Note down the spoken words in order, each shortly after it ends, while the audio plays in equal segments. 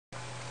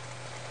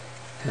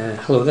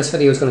Hello, this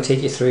video is going to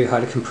take you through how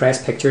to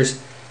compress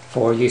pictures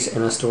for use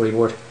in a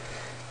storyboard.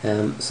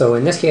 So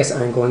in this case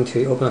I'm going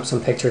to open up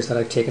some pictures that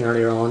I've taken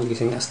earlier on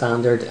using a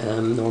standard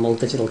normal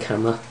digital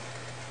camera.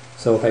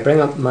 So if I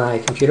bring up my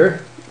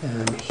computer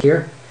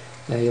here,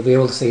 you'll be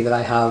able to see that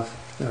I have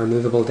a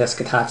removable disc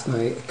attached. Now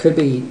it could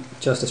be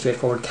just a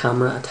straightforward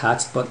camera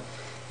attached, but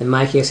in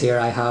my case here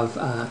I have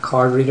a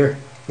card reader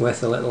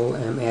with a little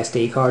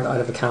SD card out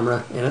of a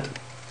camera in it.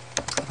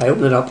 If I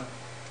open it up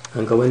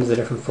and go into the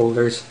different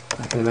folders,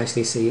 I can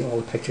eventually see all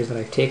the pictures that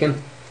I've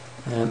taken.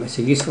 It's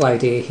a useful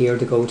idea here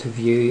to go to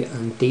view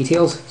and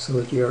details so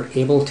that you're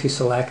able to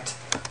select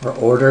or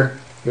order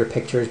your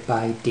pictures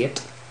by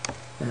date.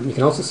 You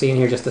can also see in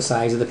here just the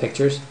size of the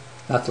pictures.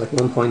 That's like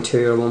 1.2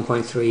 or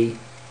 1.3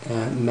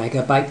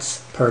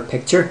 megabytes per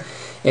picture.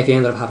 If you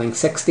end up having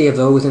 60 of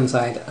those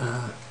inside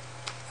a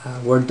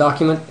Word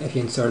document, if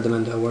you insert them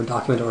into a Word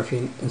document, or if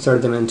you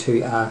insert them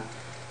into a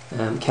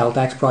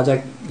Celtex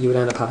project, you would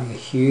end up having a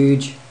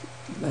huge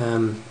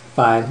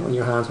file on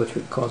your hands, which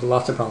would cause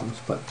lots of problems.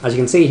 But as you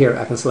can see here,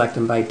 I can select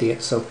them by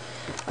date. So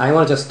I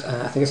want to just,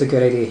 I think it's a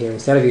good idea here,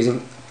 instead of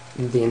using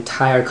the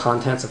entire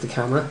contents of the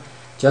camera,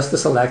 just to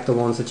select the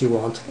ones that you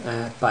want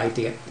by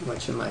date,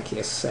 which in my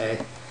case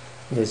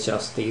is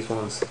just these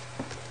ones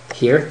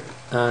here,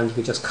 and you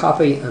can just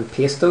copy and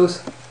paste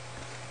those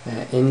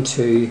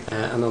into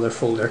another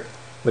folder,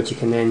 which you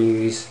can then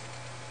use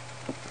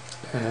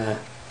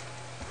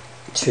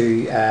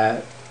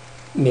to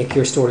make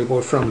your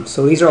storyboard from.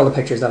 So these are all the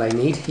pictures that I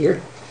need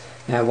here.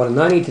 What I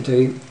now need to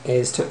do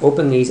is to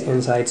open these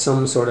inside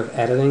some sort of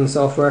editing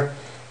software,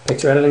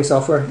 picture editing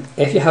software.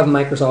 If you have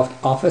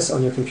Microsoft Office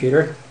on your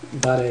computer,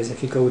 that is,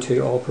 if you go to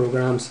all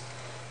programs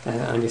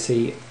and you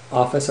see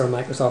Office or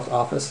Microsoft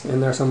Office in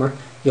there somewhere,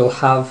 you'll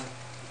have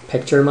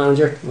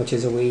PictureManager, which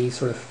is a wee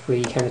sort of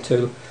free kind of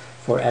tool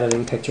for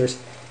editing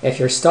pictures. If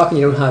you're stuck and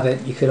you don't have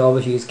it, you could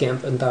always use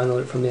GIMP and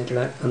download it from the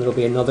internet, and there will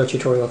be another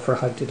tutorial for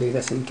how to do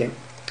this in GIMP.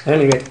 At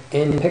any rate,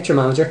 in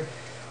PictureManager,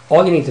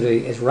 all you need to do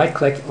is right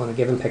click on a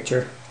given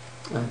picture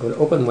and go to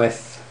open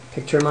with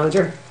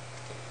PictureManager,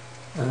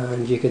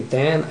 and you could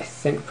then, I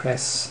think,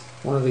 press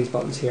one of these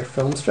buttons here,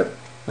 film strip,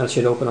 and it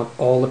should open up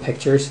all the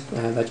pictures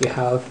that you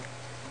have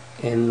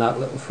in that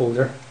little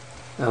folder.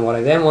 And what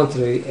I then want to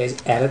do is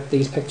edit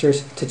these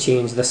pictures to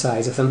change the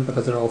size of them,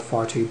 because they're all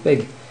far too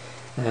big,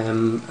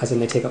 as in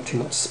they take up too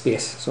much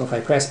space. So if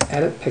I press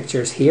edit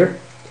pictures here,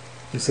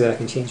 you'll see that I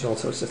can change all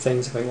sorts of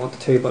things if I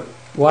wanted to, but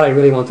what I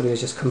really want to do is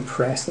just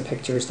compress the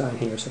pictures down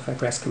here. So if I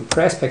press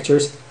compress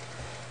pictures,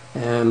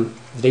 the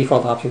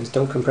default options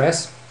don't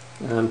compress,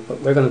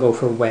 but we're going to go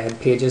for web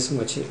pages,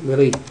 which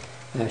really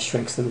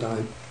shrinks them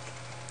down.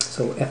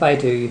 So if I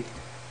do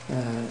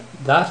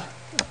that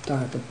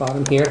down at the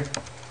bottom here,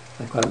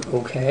 I've got an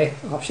OK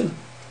option.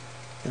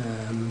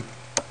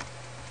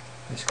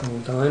 I scroll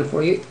down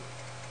for you,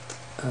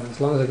 and as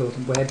long as I go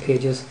to web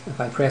pages, if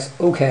I press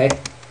OK,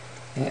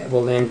 it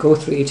will then go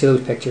through each of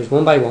those pictures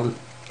one by one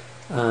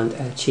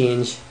and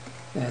change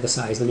the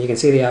size of them. You can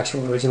see the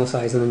actual original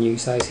size and the new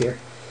size here,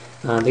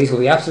 and these will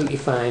be absolutely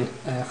fine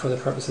for the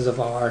purposes of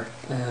our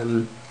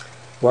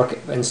work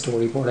in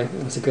storyboarding,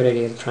 and it's a good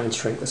idea to try and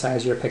shrink the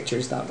size of your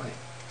pictures that way.